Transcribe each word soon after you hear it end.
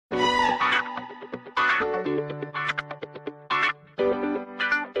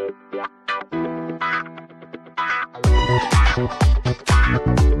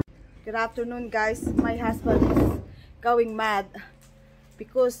Good afternoon, guys. My husband is going mad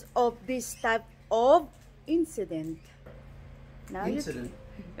because of this type of incident. Now Incident?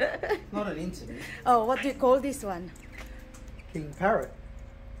 Not an incident. Oh, what do you call this one? King parrot.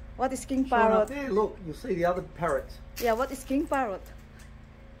 What is king Showing parrot? up there, look, you'll see the other parrots. Yeah, what is king parrot?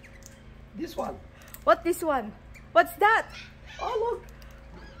 This one. What this one? What's that? Oh look,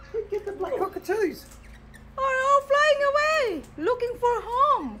 we get the black cockatoos. Are all flying away, looking for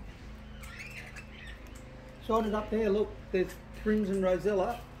home. Showing it up there, look, there's crimson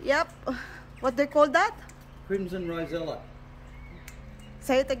rosella. Yep. What they call that? Crimson rosella.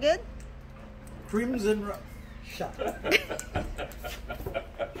 Say it again. Crimson Shut up. Did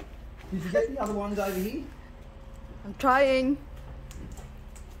you get the other ones over here? I'm trying.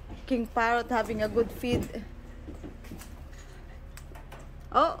 King parrot having a good feed.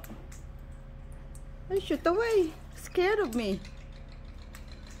 Oh, I shoot away. Scared of me.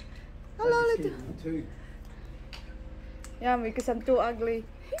 Hello, little. Too. Yeah, because I'm too ugly.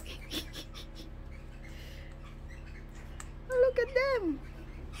 Oh, look at them.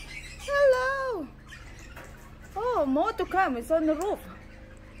 Hello. Oh, more to come. It's on the roof.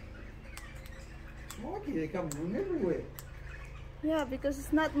 Mikey, they're coming from everywhere. Yeah, because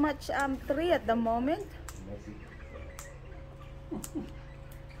it's not much tree at the moment.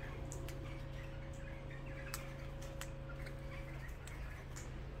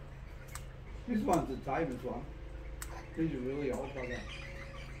 This one's the tamest one. These are really old like that.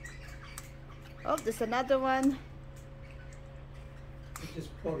 Oh, there's another one. It's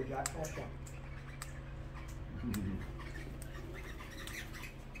just probably that off one.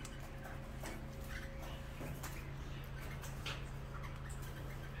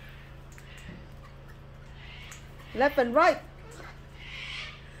 Left and right.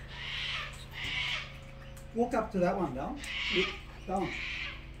 Walk up to that one, Dom. Go on.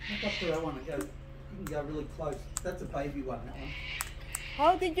 Walk up to that one and go. You can go really close. That's a baby one, that one.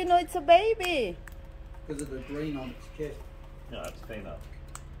 How did you know it's a baby? Because of the green on its chest. No, it's female.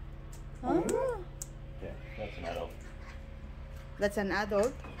 Oh, Yeah, that's an adult. that's an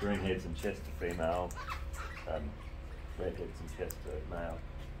adult. Green heads and chest are female. Red heads and chest are male.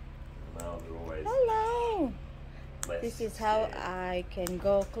 The males are always Hello. less. This is how scared. I can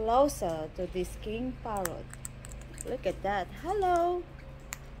go closer to this king parrot. Look at that. Hello.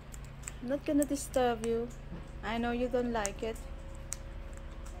 I'm not gonna disturb you. I know you don't like it.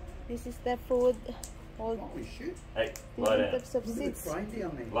 This is the food. All Holy shit. Hey, lie different down. types of Look at seeds. the brain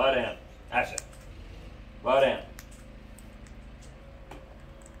down there. Lie down. Asha. Lie down.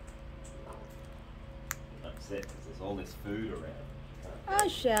 I'm upset because there's all this food around.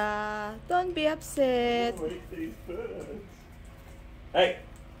 Asha, don't be upset. Oh, eat these birds. Hey,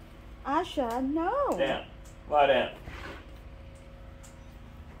 Asha, no. down. Lie down.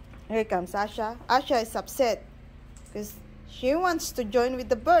 Here comes Asha. Asha is upset because she wants to join with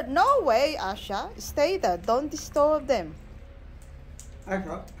the bird. No way, Asha. Stay there. Don't disturb them.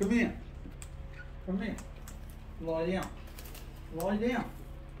 Asha, come here. Come here. Lie down. Lie down.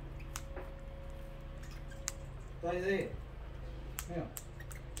 Stay there. Now.